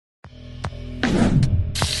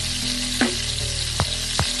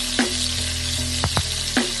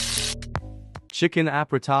Chicken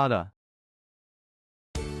Apritada.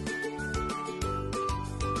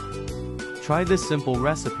 Try this simple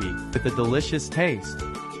recipe with a delicious taste.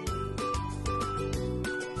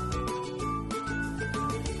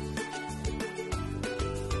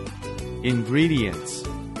 Ingredients: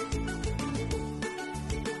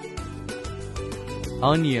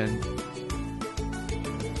 onion,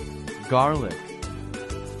 garlic,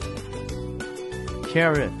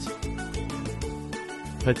 carrot,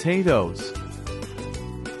 potatoes,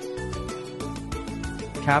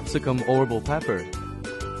 capsicum or bell pepper,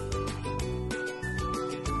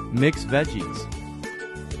 mixed veggies,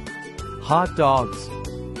 hot dogs,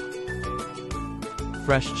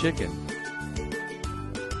 fresh chicken,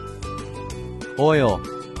 oil,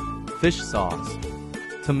 fish sauce,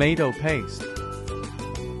 tomato paste,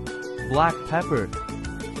 black pepper,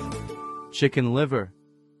 chicken liver.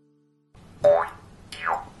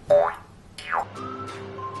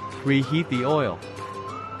 Preheat the oil.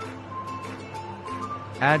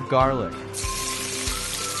 Add garlic.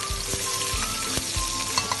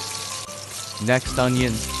 Next,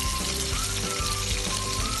 onions.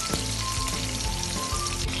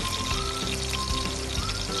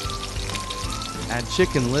 Add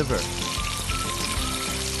chicken liver.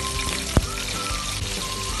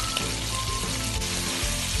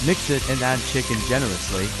 Mix it and add chicken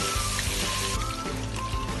generously.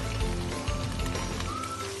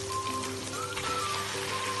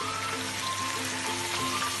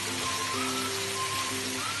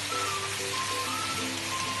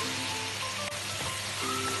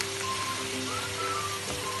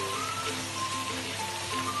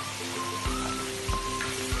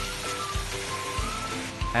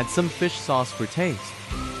 Add some fish sauce for taste.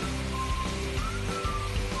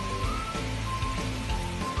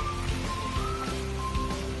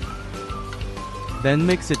 Then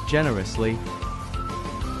mix it generously.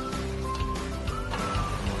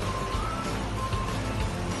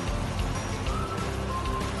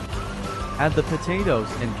 Add the potatoes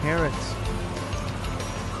and carrots.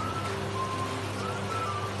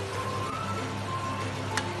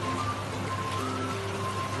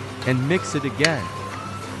 And mix it again.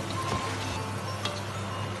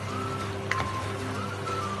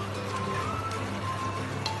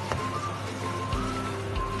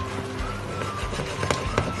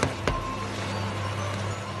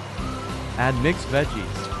 Add mixed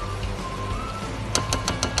veggies.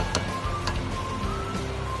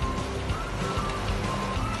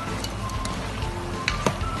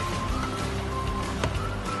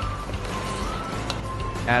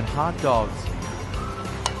 Add hot dogs.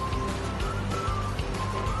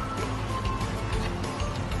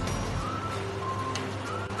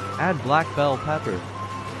 Add black bell pepper.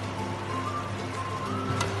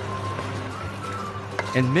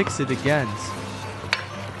 And mix it again.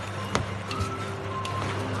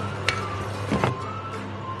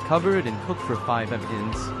 Cover it and cook for 5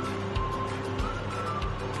 minutes.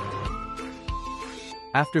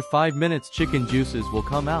 After 5 minutes, chicken juices will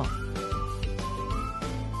come out.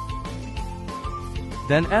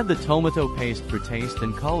 Then add the tomato paste for taste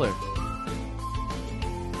and color.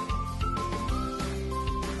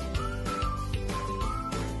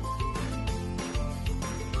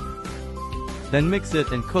 Then mix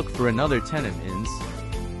it and cook for another 10 minutes.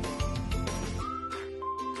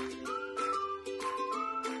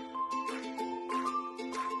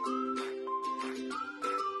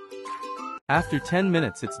 After 10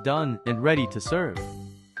 minutes, it's done and ready to serve.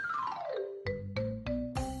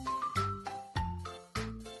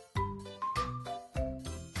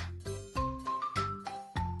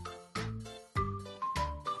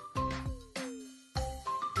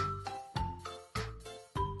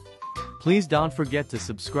 Please don't forget to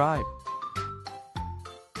subscribe.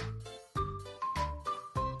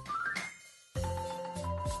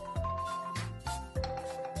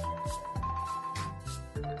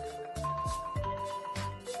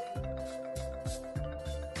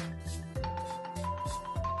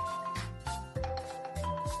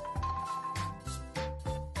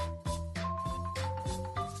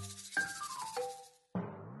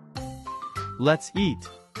 Let's eat.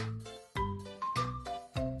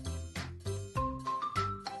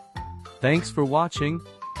 Thanks for watching.